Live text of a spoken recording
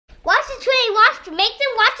Make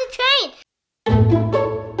them watch the train.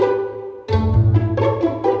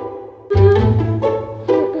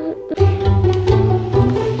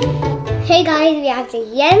 Hey guys, we have the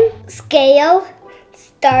yen scale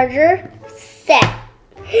starter set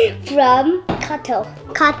from Kato.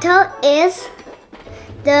 Kato is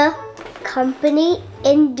the company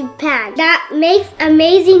in Japan that makes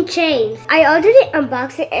amazing chains. I already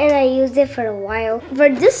unboxed it and I used it for a while. For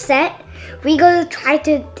this set, we're going to try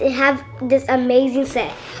to have this amazing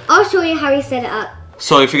set. I'll show you how we set it up.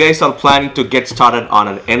 So if you guys are planning to get started on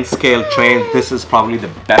an N-scale train, this is probably the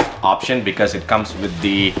best option because it comes with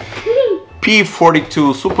the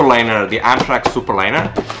P42 Superliner, the Amtrack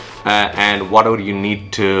Superliner. And whatever you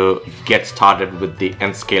need to get started with the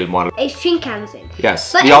N-scale model. A Shinkansen.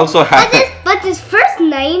 Yes, but we also have... But this first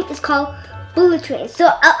name is called Bullet Train. So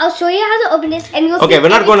I'll show you how to open this and you'll Okay, we're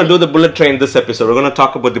not going to do the bullet train this episode. We're going to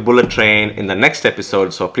talk about the bullet train in the next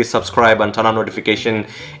episode. So please subscribe and turn on notification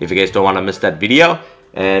if you guys don't want to miss that video.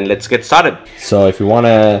 And let's get started. So if you want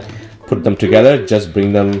to put them together, just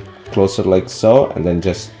bring them closer like so. And then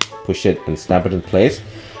just push it and snap it in place.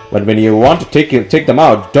 But when you want to take them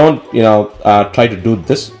out, don't try to do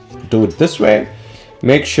it this way.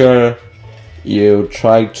 Make sure you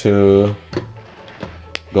try to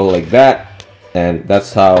go like that, and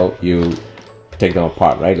that's how you take them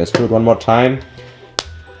apart, right? Let's do it one more time.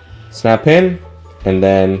 Snap in, and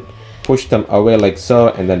then push them away like so,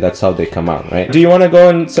 and then that's how they come out, right? Do you want to go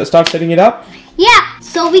and start setting it up? Yeah,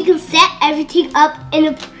 so we can set everything up in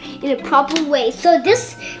a proper way. So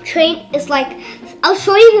this train is like, I'll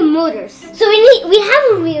show you the motors. So we have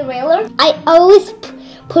a wheel railer. I always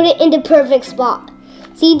put it in the perfect spot.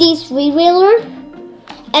 See these wheel railer?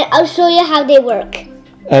 And I'll show you how they work.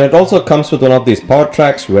 And it also comes with one of these power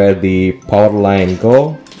tracks where the power line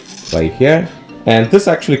go right here. And this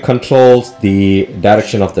actually controls the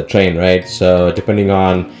direction of the train, right? So depending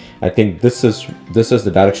on, I think this is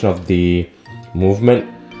the direction of the movement.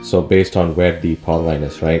 So based on where the power line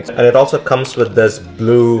is, right? And it also comes with this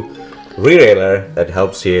blue re-railer that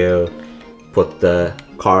helps you put the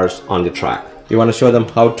cars on the track. You want to show them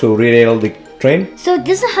how to re-rail the train? So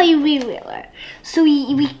this is how you re-railer. So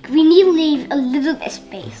we need to leave a little bit of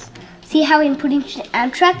space. See how I'm putting the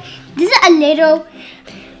Amtrack? This is a little.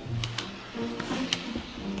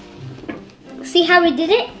 See how we did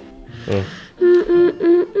it?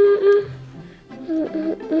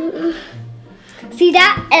 See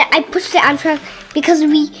that? And I pushed the Amtrack because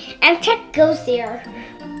Amtrack goes there.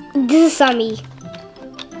 This is Sammy.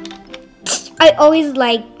 I always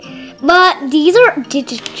like, but these are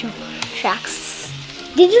digital tracks.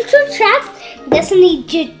 Digital tracks doesn't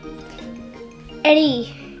need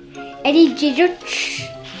any digit.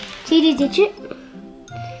 See the digit?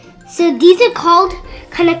 So these are called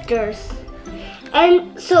connectors.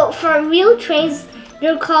 And so for real trains,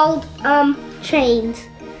 they're called trains,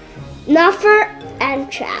 not for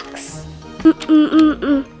Amtracks.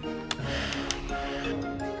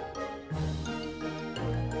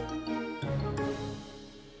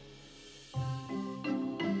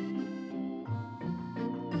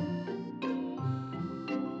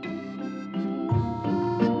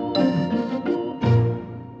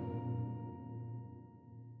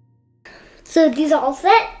 So these are all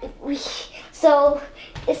set. So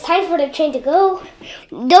it's time for the train to go.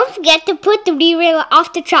 Don't forget to put the derailleur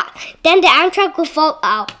off the track. Then the Amtrack will fall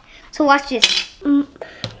out. So watch this.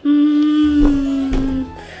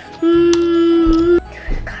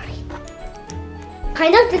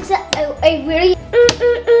 Kind of this a really.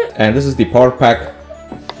 And this is the power pack.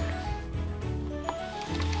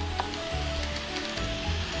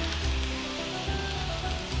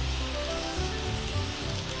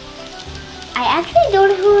 I actually don't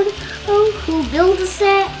know who built the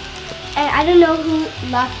set, and I don't know who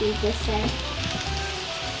lucky this set.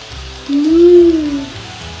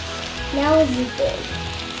 Now it's big.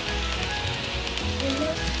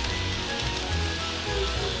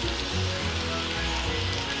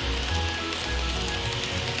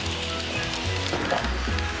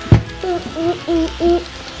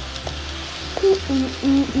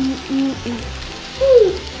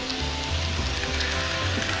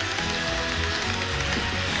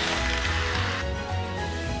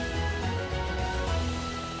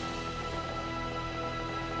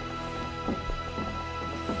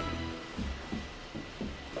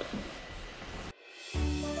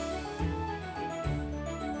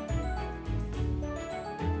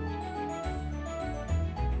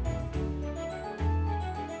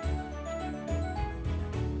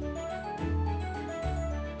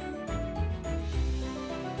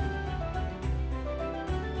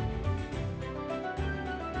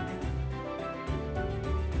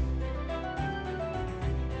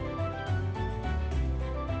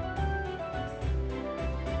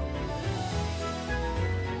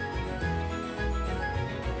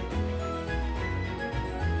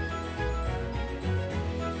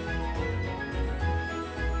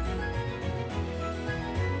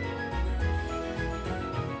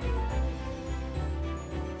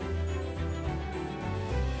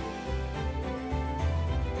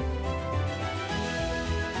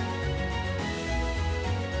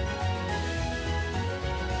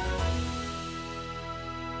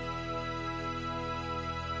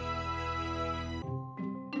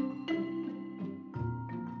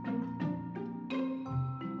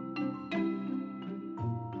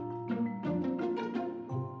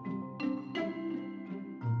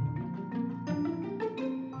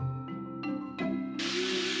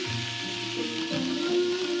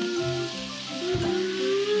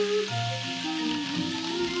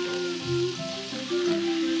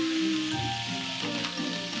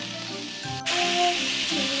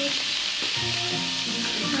 I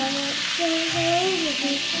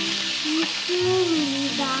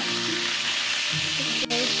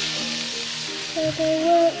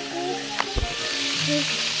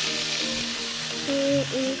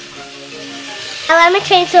love my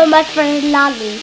train so much for Lolly.